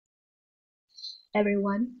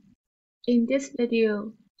everyone. In this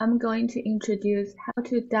video, I'm going to introduce how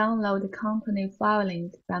to download company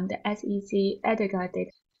filings from the SEC EDGAR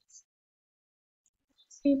database.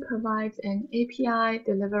 It provides an API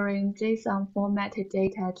delivering JSON formatted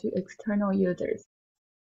data to external users.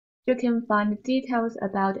 You can find details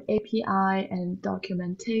about the API and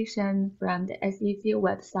documentation from the SEC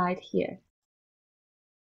website here.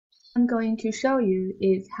 What I'm going to show you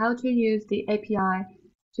is how to use the API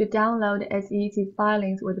to download SEC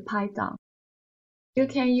filings with Python. You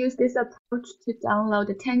can use this approach to download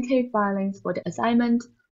the 10K filings for the assignment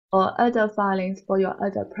or other filings for your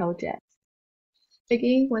other projects.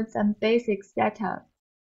 Begin with some basic setup.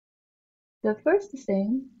 The first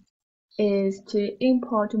thing is to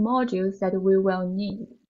import modules that we will need.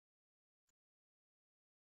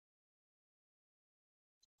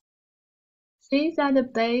 These are the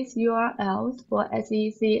base URLs for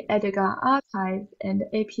SEC EDGAR archive and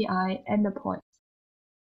API endpoints.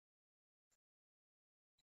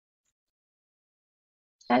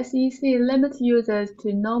 SEC limits users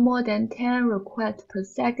to no more than 10 requests per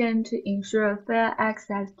second to ensure fair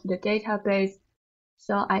access to the database,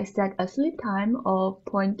 so I set a sleep time of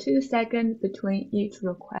 0.2 seconds between each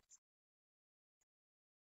request.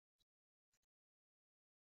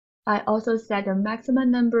 I also set the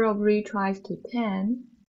maximum number of retries to 10.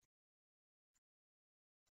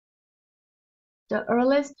 The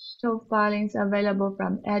earliest date of filings available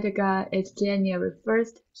from EDGAR is January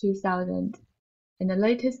 1st, 2000, and the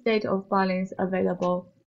latest date of filings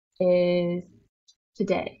available is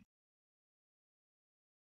today.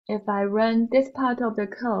 If I run this part of the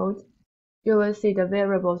code, you will see the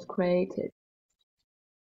variables created.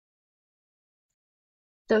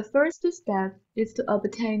 The first step is to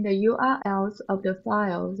obtain the URLs of the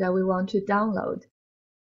files that we want to download.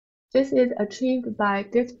 This is achieved by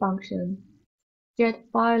this function,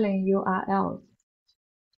 getFilingURLs.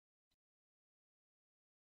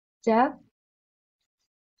 Def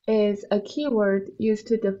is a keyword used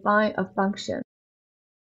to define a function.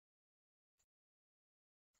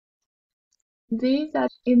 These are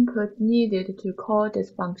the inputs needed to call this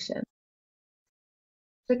function.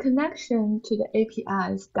 The connection to the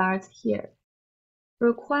API starts here.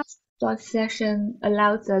 Request.session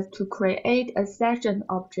allows us to create a session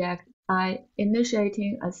object by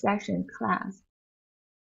initiating a session class.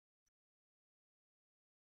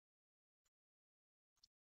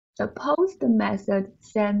 The post method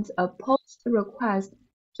sends a post request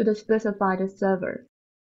to the specified server.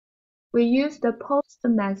 We use the post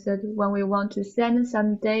method when we want to send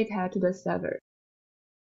some data to the server.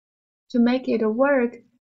 To make it work,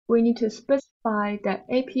 we need to specify the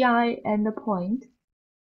API endpoint,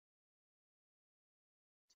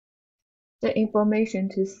 the information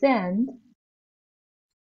to send,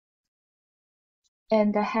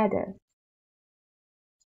 and the header.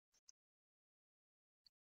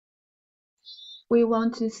 We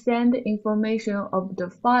want to send information of the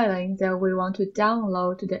filing that we want to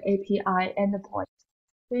download to the API endpoint.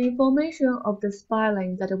 The information of this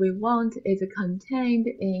filing that we want is contained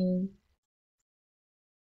in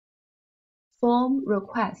form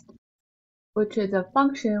request, which is a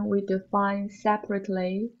function we define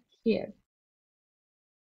separately here.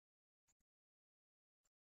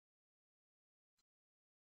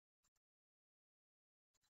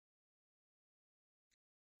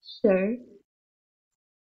 Here,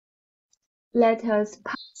 let us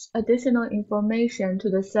pass additional information to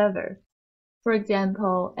the server. For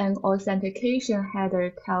example, an authentication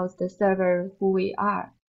header tells the server who we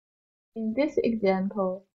are. In this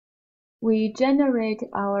example, we generate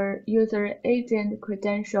our user agent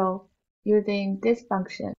credential using this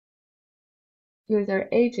function, user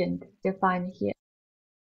agent defined here.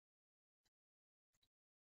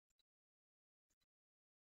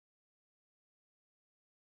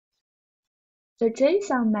 The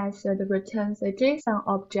JSON method returns a JSON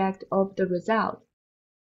object of the result.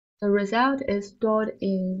 The result is stored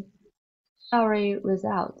in query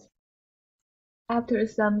results. After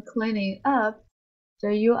some cleaning up, the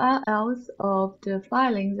URLs of the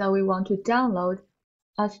filings that we want to download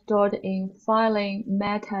are stored in filing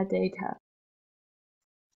metadata.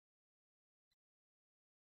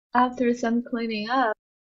 After some cleaning up,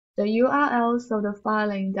 the URLs of the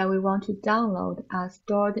filing that we want to download are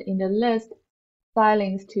stored in the list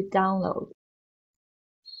filings to download.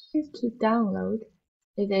 Filings to download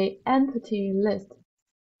is an empty list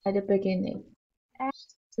at the beginning. Add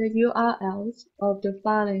the URLs of the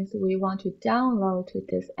filings we want to download to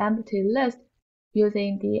this empty list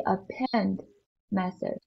using the append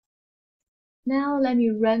method. Now let me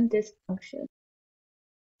run this function.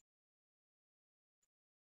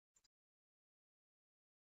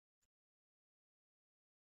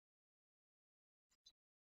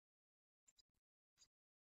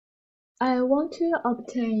 I want to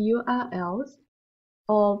obtain URLs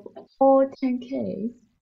of all 10Ks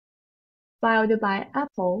filed by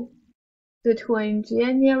Apple between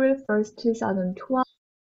January 1st, 2012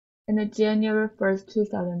 and January 1st,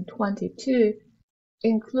 2022,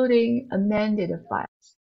 including amended files.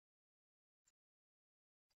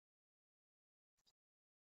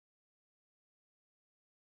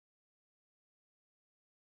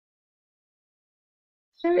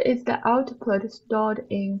 Here is the output stored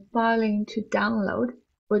in filing to download,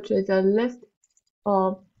 which is a list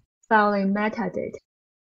of filing metadata.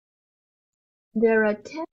 There are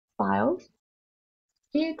 10 files.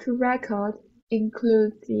 Each record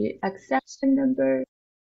includes the accession number,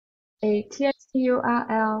 a TXT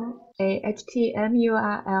URL, a HTML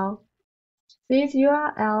URL. These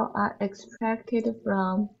URLs are extracted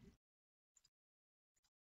from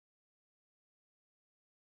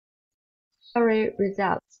query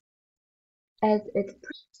results. As it's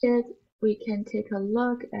printed, we can take a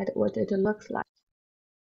look at what it looks like.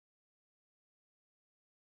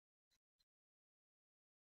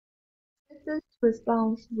 This is the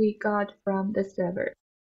response we got from the server.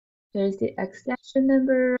 There's the accession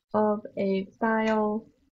number of a file,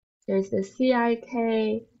 there's the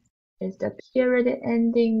CIK, there's the period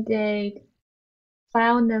ending date,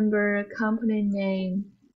 file number, company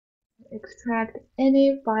name. Extract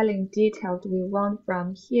any filing details we want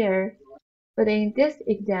from here, but in this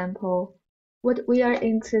example, what we are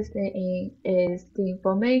interested in is the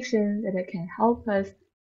information that can help us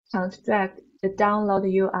construct the download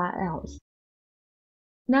URLs.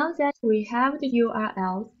 Now that we have the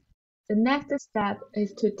URLs, the next step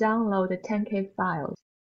is to download the 10K files.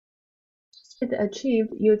 This is achieved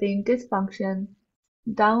using this function,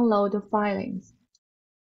 download filings.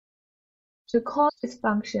 To call this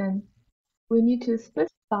function, we need to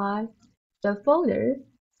specify the folder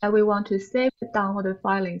that we want to save the downloaded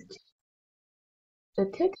filings to,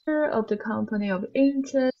 the ticker of the company of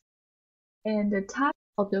interest, and the type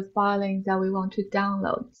of the filing that we want to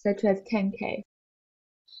download, such as 10K.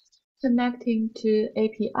 Connecting to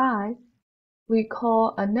API, we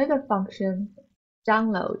call another function,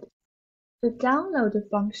 download. The download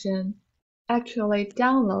function actually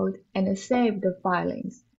download and save the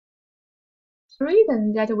filings. The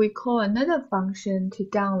reason that we call another function to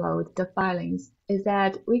download the filings is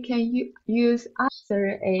that we can use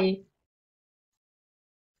either a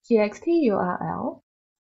TXT URL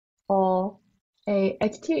or a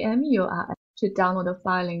HTML URL to download the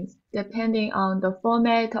filings, depending on the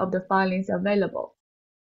format of the filings available.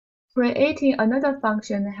 Creating another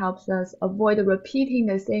function helps us avoid repeating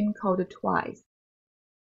the same code twice.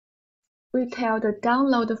 We tell the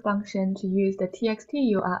download function to use the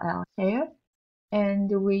TXT URL here,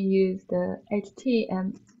 and we use the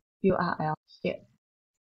HTML URL here.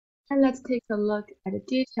 And let's take a look at the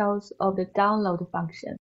details of the download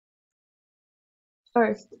function.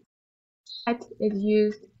 First, get is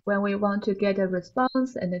used when we want to get a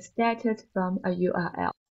response and a status from a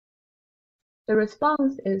URL. The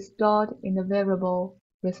response is stored in the variable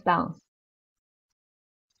response.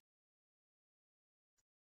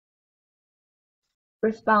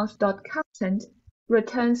 Response.content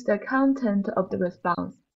returns the content of the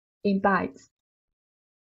response in bytes.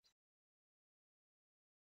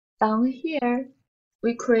 Down here,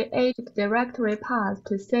 we create the directory path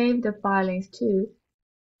to save the filings to,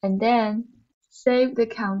 and then save the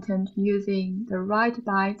content using the write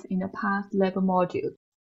bytes in the path label module.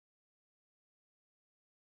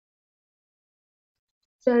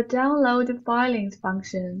 The download filings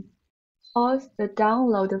function calls the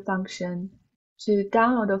download function to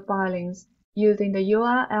download the filings using the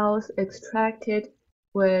URLs extracted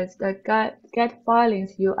with the get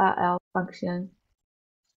filings URL function.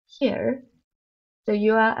 Here, the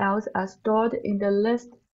URLs are stored in the list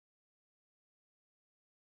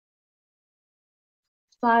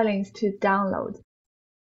filings to download.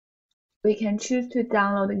 We can choose to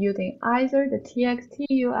download using either the TXT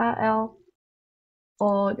URL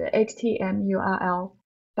or the HTML URL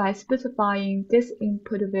by specifying this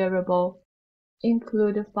input variable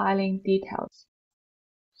include filing details.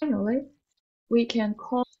 Finally, we can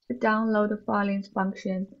call the download filings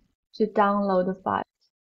function to download the file.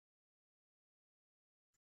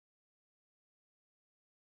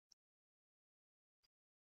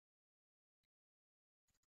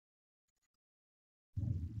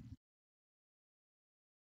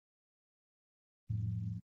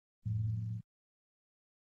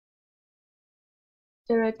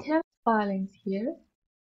 There are 10 filings here,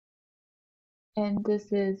 and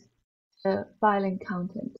this is the filing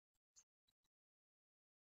content.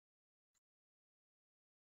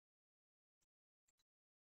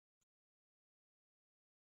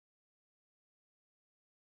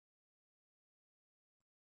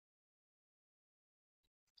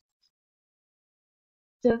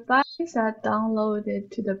 The files are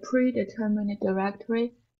downloaded to the predetermined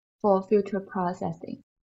directory for future processing.